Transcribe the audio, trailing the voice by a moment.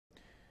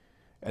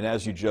And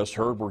as you just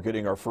heard, we're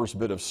getting our first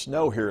bit of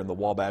snow here in the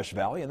Wabash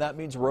Valley, and that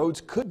means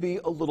roads could be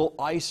a little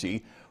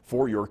icy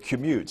for your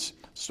commutes.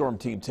 Storm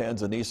Team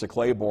 10's Anissa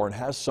Claiborne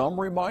has some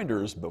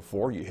reminders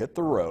before you hit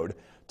the road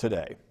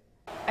today.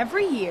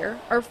 Every year,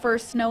 our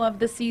first snow of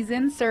the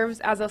season serves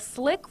as a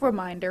slick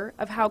reminder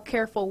of how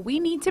careful we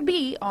need to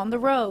be on the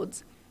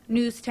roads.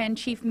 News 10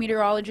 Chief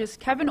Meteorologist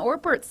Kevin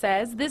Orpert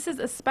says this is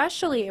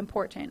especially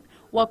important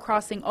while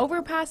crossing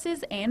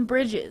overpasses and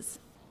bridges.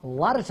 A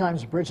lot of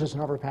times bridges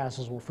and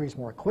overpasses will freeze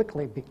more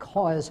quickly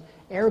because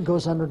air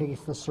goes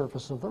underneath the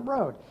surface of the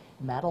road,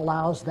 and that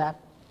allows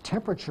that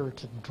temperature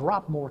to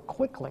drop more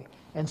quickly,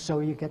 and so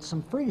you get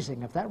some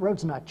freezing. If that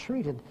road's not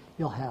treated,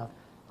 you'll have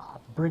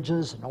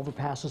bridges and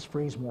overpasses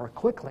freeze more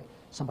quickly.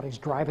 Somebody's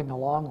driving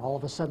along, all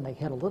of a sudden they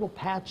hit a little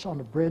patch on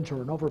a bridge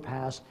or an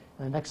overpass,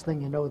 and the next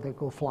thing you know, they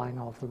go flying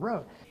off the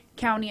road.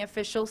 County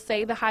officials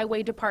say the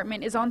Highway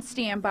Department is on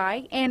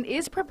standby and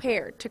is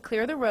prepared to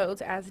clear the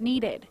roads as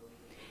needed.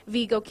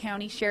 Vigo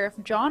County Sheriff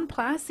John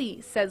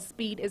Plassey says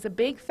speed is a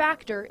big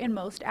factor in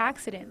most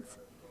accidents.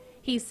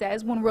 He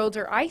says when roads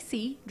are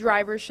icy,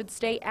 drivers should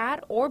stay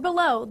at or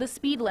below the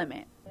speed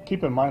limit.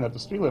 Keep in mind that the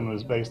speed limit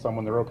is based on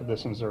when the road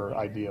conditions are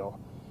ideal.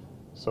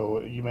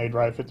 So you may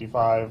drive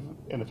 55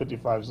 in the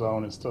 55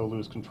 zone and still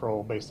lose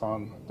control based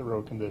on the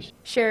road conditions.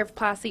 Sheriff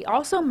Plassey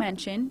also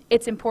mentioned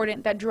it's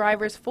important that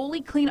drivers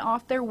fully clean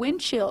off their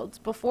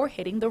windshields before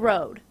hitting the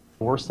road.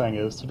 The worst thing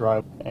is to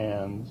drive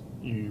and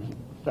you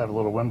have a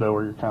little window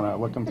where you're kind of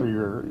looking through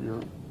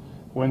your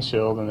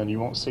windshield, and then you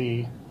won't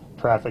see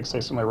traffic. Say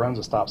somebody runs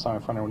a stop sign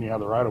in front of you when you have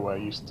the right of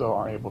way, you still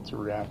aren't able to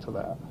react to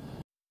that.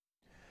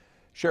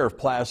 Sheriff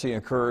Plassey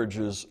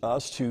encourages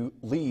us to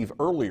leave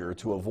earlier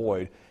to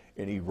avoid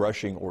any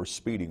rushing or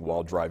speeding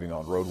while driving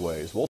on roadways.